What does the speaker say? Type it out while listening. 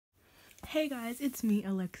Hey guys, it's me,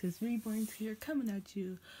 Alexis Reborn here, coming at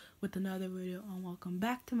you with another video, and welcome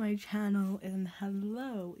back to my channel, and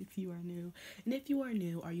hello if you are new. And if you are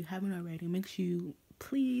new or you haven't already, make sure you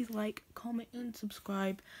please like, comment, and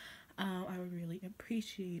subscribe. I would really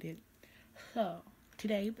appreciate it. So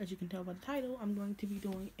today, as you can tell by the title, I'm going to be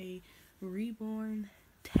doing a reborn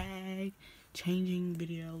tag changing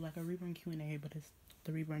video, like a reborn Q&A, but it's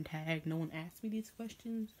the reborn tag. No one asked me these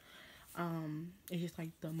questions. It's just like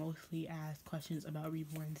the mostly asked questions about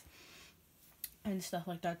reborns and stuff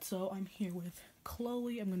like that. So I'm here with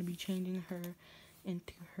Chloe. I'm going to be changing her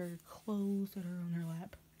into her clothes that are on her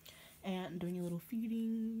lap and doing a little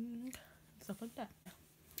feeding and stuff like that.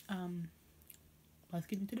 Let's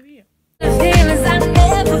get into the video.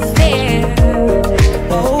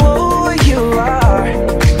 Oh, you are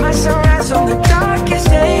my sunrise on the darkest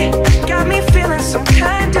day. Got me feeling some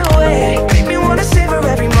kind of way. Make me wanna savor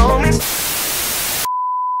every moment.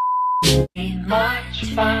 Much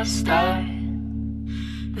faster.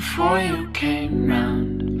 Before you came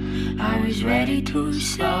round, I was ready to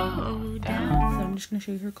slow down. So I'm just gonna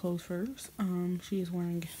show you her clothes first. She is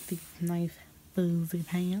wearing these nice fuzzy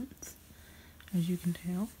pants, as you can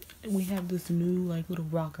tell. We have this new like little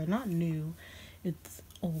rocker. Not new, it's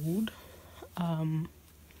old,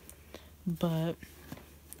 but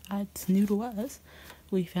it's new to us.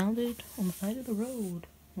 We found it on the side of the road.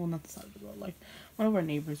 Well, not the side of the road, like one of our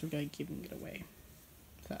neighbors were like giving it away,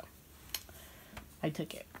 so I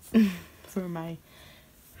took it. For my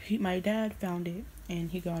dad found it, and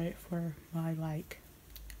he got it for my, like,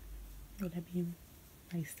 would that be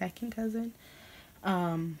my second cousin,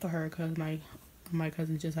 for her, because my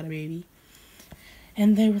cousin just had a baby,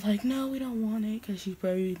 and they were like, no, we don't want it, because she's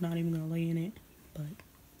probably not even gonna lay in it, but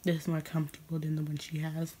this is more comfortable than the one she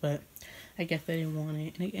has. But I guess they didn't want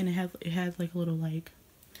it, and it has like a little like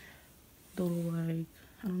I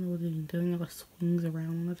don't know what they're doing, like swings around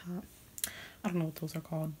on the top. I don't know what those are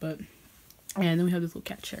called, but and then we have this little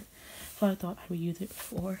cat shirt, so I thought I would use it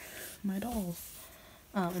for my dolls.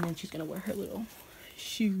 And then she's gonna wear her little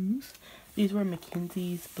shoes. These were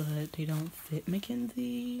Mackenzie's, but they don't fit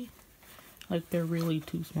Mackenzie. Like, they're really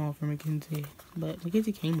too small for Mackenzie, but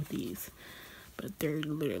Mackenzie came with these, but they're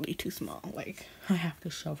literally too small. Like, I have to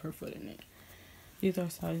shove her foot in it. These are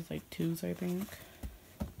size like 2s, I think.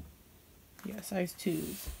 Yeah, size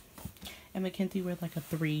 2s. And Mackenzie wears like a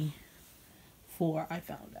 3, 4, I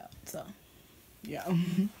found out. So, yeah.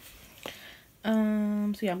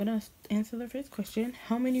 So yeah, I'm gonna answer the first question.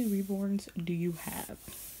 How many reborns do you have?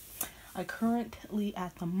 I currently,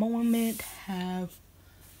 at the moment, have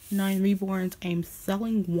 9 reborns. I'm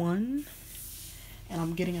selling one, and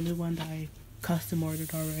I'm getting a new one that I custom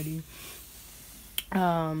ordered already.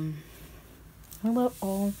 I love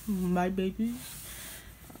all my babies.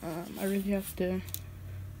 I really have to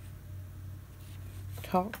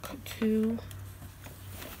talk to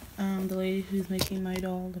the lady who's making my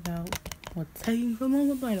doll about what's taking so long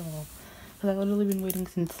with my doll, because I've literally been waiting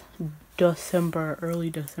since December, early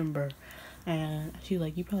December, and she's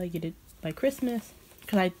like, you probably get it by Christmas,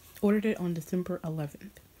 because I ordered it on December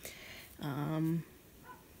 11th, and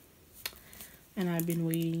I've been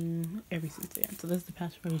waiting ever since then. So this is the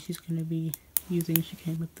password she's going to be using. She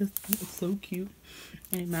came with this. It's so cute,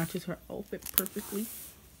 and it matches her outfit perfectly.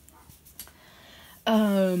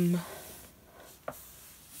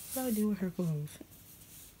 What do I do with her clothes?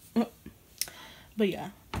 But yeah,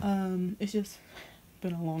 it's just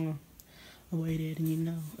been a long awaited, and you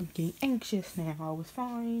know, I'm getting anxious now. I was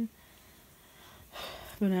fine,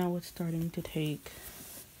 but now it's starting to take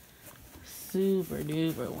super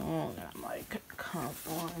duper long, and I'm like, come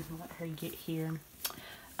on, let her get here.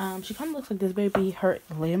 She kind of looks like this baby. Her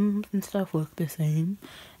limbs and stuff look the same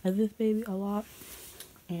as this baby a lot,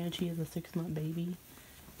 and she is a 6-month baby,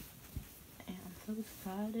 and I'm so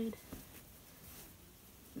excited.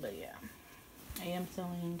 But yeah, I am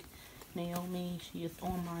selling Naomi. She is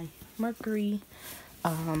on my Mercury.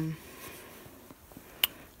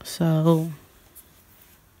 So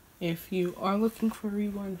if you are looking for a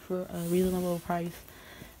reborn for a reasonable price,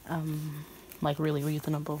 like really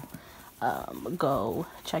reasonable, go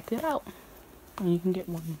check it out, and you can get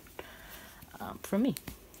one from me.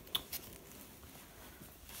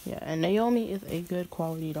 Yeah, and Naomi is a good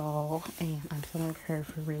quality doll, and I'm selling her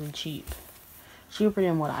for really cheap, cheaper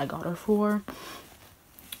than what I got her for.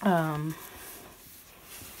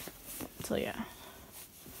 So yeah,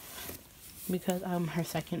 because I'm her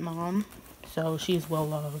second mom, so she's well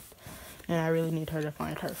loved, and I really need her to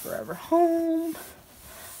find her forever home.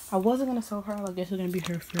 I wasn't gonna sell her. I guess it's gonna be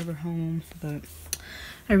her forever home, but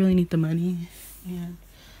I really need the money, and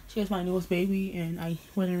she is my newest baby, and I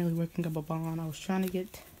wasn't really working up a bond. I was trying to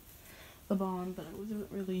get the bond, but it wasn't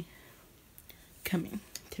really coming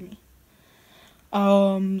to me.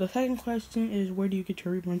 The second question is, where do you get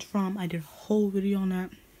your reborns from? I did a whole video on that.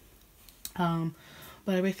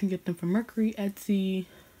 But I basically get them from Mercury, Etsy.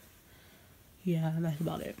 Yeah, that's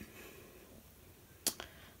about it.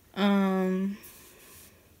 How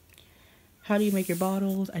do you make your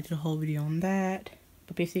bottles? I did a whole video on that.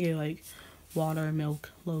 But basically, like, water, milk,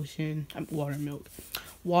 lotion,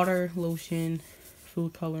 water, lotion,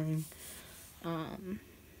 food coloring.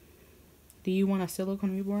 Do you want a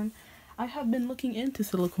silicone reborn? I have been looking into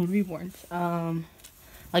silicone reborns.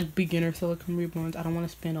 Like beginner silicone reborns. I don't want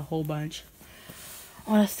to spend a whole bunch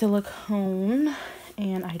on a silicone,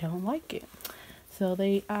 and I don't like it. So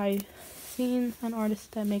I seen an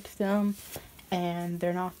artist that makes them, and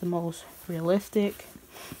they're not the most realistic.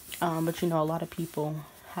 But you know, a lot of people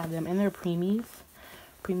have them, and they're preemie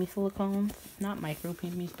silicones, not micro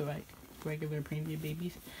preemies, but like regular preemie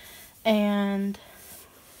babies. And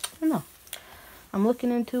I don't know. I'm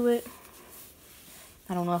looking into it.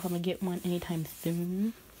 I don't know if I'm gonna get one anytime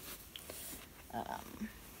soon.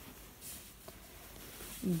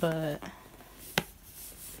 But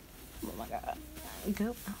oh my god,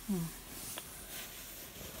 go.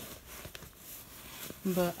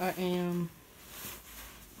 But I am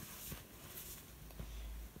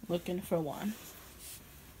looking for one.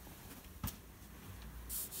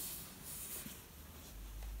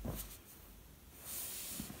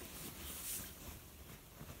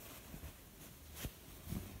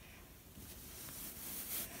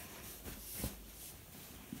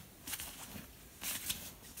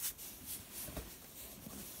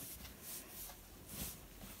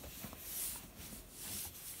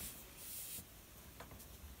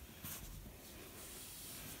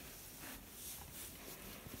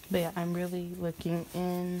 But yeah, I'm really looking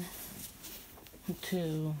into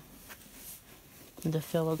the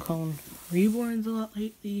silicone reborns a lot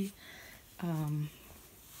lately.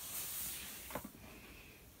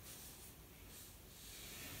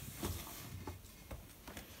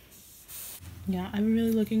 Yeah, I'm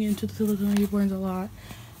really looking into the silicone reborns a lot.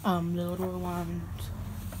 The little ones,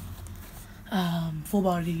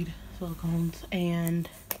 full-bodied silicones, and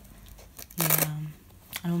yeah,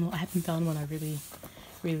 I don't know. I haven't found one I really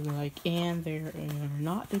like, and they're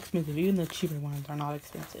not expensive. Even the cheaper ones are not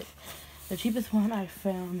expensive. The cheapest one I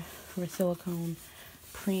found for silicone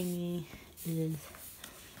preemie is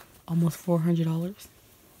almost $400.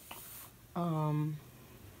 And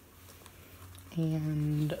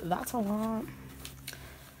that's a lot.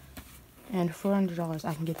 And $400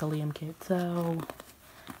 I can get the Liam kit. So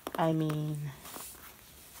I mean,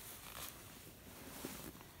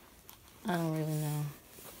 I don't really know.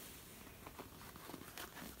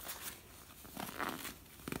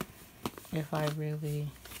 If I really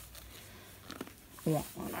want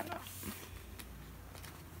one or not.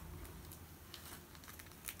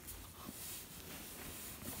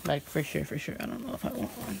 Like, for sure, I don't know if I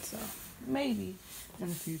want one, so maybe in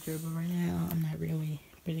the future, but right now, I'm not really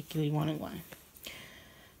particularly wanting one.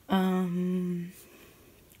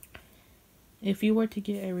 If you were to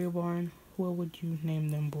get a reborn, what would you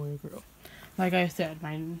name them, boy or girl? Like I said,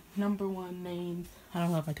 my number one names, I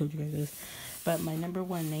don't know if I told you guys this, but my number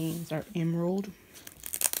one names are Emerald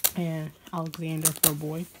and Alexander for a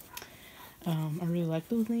boy. I really like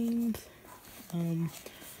those names. I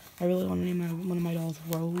really want to name one of my dolls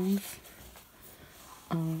Rose.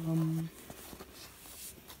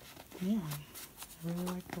 Yeah, I really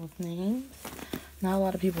like those names. Not a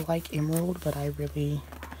lot of people like Emerald, but I really,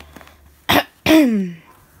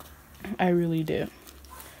 I really do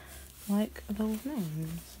like those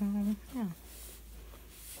names. So, yeah.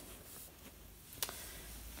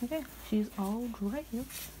 Okay, she's all dressed.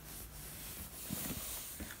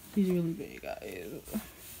 She's really big, guys.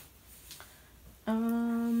 Let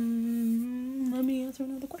me answer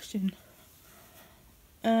another question.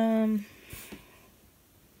 When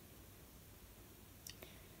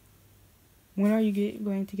are you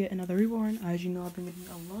going to get another reborn? As you know, I've been getting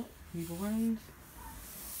a lot of reborns.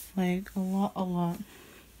 Like, a lot of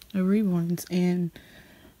reborns. And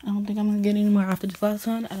I don't think I'm going to get any more after this last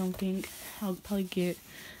one. I don't think I'll probably get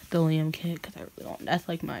the Liam kit, because I really don't. That's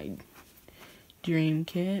like my dream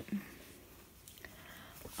kit.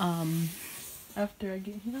 After I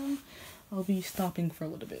get him, I'll be stopping for a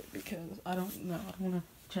little bit, because I don't know. I don't want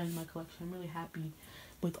to change my collection. I'm really happy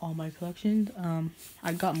with all my collections.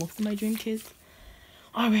 I got most of my dream kits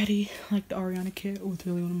already. Like the Ariana kit was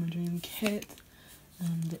really one of my dream kits.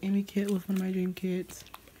 The Emmy kit was one of my dream kits.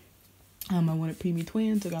 I wanted preemie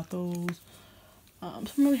twins. I got those. So I'm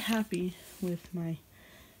really happy with my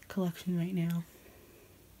collection right now.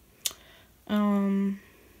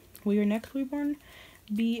 will your next reborn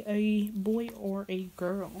be a boy or a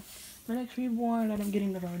girl? The next reborn that I'm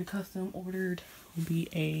getting, that I already custom ordered, will be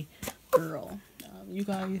a girl. You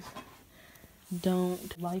guys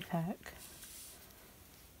don't life hack.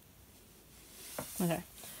 Okay.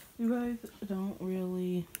 You guys don't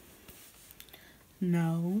really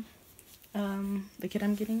know the kid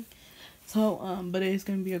I'm getting. So, but it's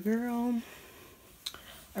gonna be a girl.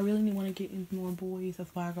 I really want to get into more boys.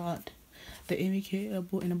 That's why I got the Emmy kit, a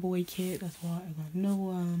boy and a boy kit. That's why I got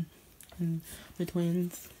Noah and the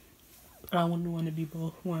twins. I wouldn't want to be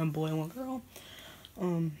both one boy and one girl.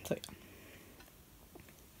 So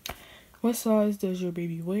yeah. What size does your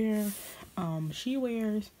baby wear? She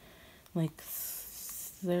wears like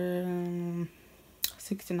 6 to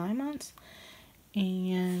 9 months,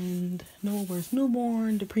 and Noah wears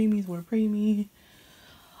newborn. The preemies wear preemie.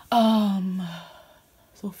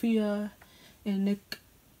 Sophia and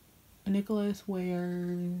Nicholas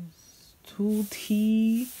wears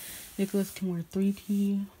 2T. Nicholas can wear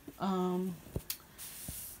 3T.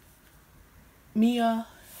 Mia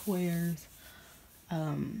wears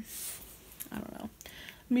I don't know.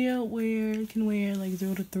 Mia can wear like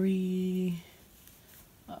 0 to 3,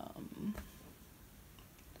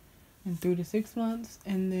 and 3 to 6 months,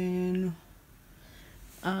 and then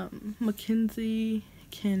Mackenzie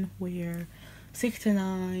can wear 6 to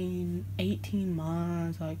 9, 18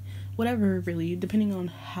 months, like whatever, really, depending on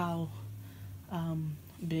how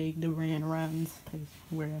big the brand runs, is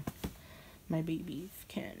where my babies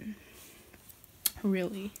can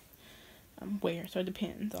really wear. So it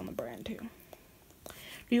depends on the brand too.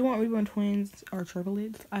 Do you want reborn twins or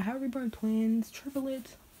triplets? I have reborn twins.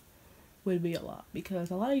 Triplets would be a lot, because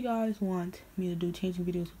a lot of you guys want me to do changing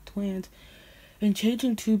videos with twins, and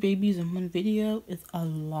changing 2 babies in one video is a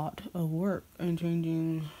lot of work, and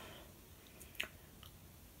changing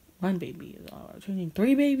 1 baby is a lot. Changing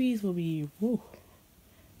 3 babies will be woo.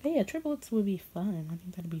 But yeah, triplets would be fun. I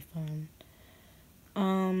think that'd be fun.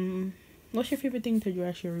 What's your favorite thing to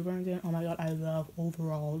dress your reborns in? Oh my god, I love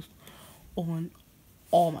overalls on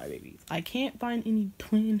all my babies. I can't find any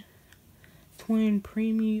twin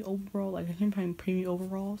preemie overall. Like, I can't find preemie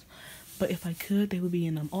overalls, but if I could, they would be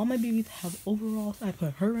in them. All my babies have overalls. I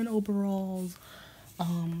put her in overalls.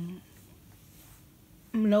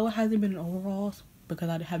 Noah hasn't been in overalls because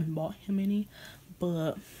I haven't bought him any,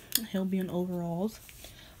 but he'll be in overalls.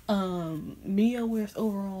 Mia wears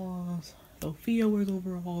overalls. Sophia wears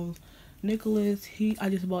overalls. Nicholas, I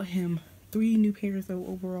just bought him 3 new pairs of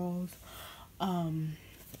overalls.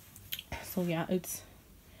 So yeah, I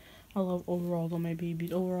love overalls on my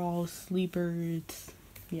babies. Overalls, sleepers,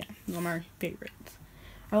 yeah, those are my favorites.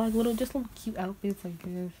 I like just little cute outfits like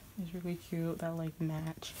this. It's really cute, that like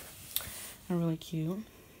match. They're really cute.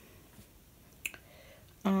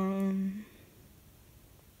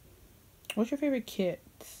 What's your favorite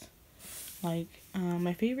kits? Like,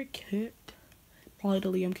 my favorite kit, probably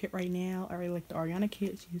the Liam kit right now. I really like the Ariana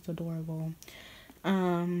kit. She's adorable.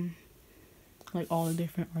 Like all the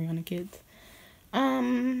different Ariana kits.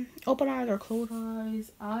 Open eyes or closed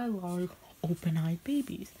eyes. I like open eyed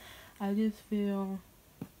babies. I just feel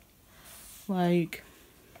like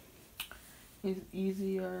it's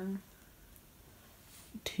easier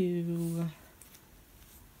to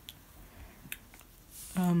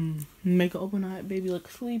make an open eyed baby look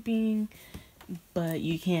sleeping, but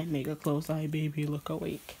you can't make a closed eyed baby look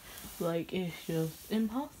awake. Like, it's just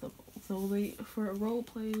impossible. So for role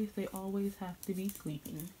plays, they always have to be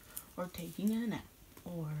sleeping or taking a nap,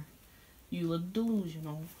 or you look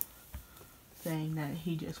delusional saying that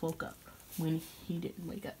he just woke up when he didn't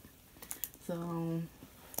wake up. So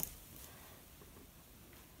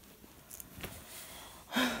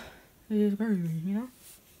it is crazy, you know?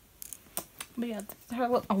 But yeah, that's her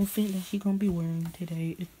little outfit that she's gonna be wearing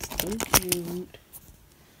today. It's so cute.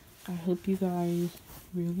 I hope you guys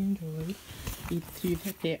really enjoyed. She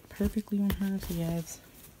fit perfectly on her. So she has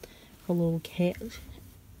a little cat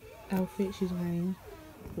outfit she's wearing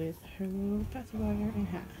with her little pacifier and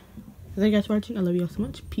hat. So thank you guys for watching. I love you all so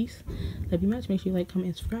much. Peace. Love you much. Make sure you like, comment,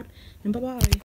 and subscribe. And bye-bye.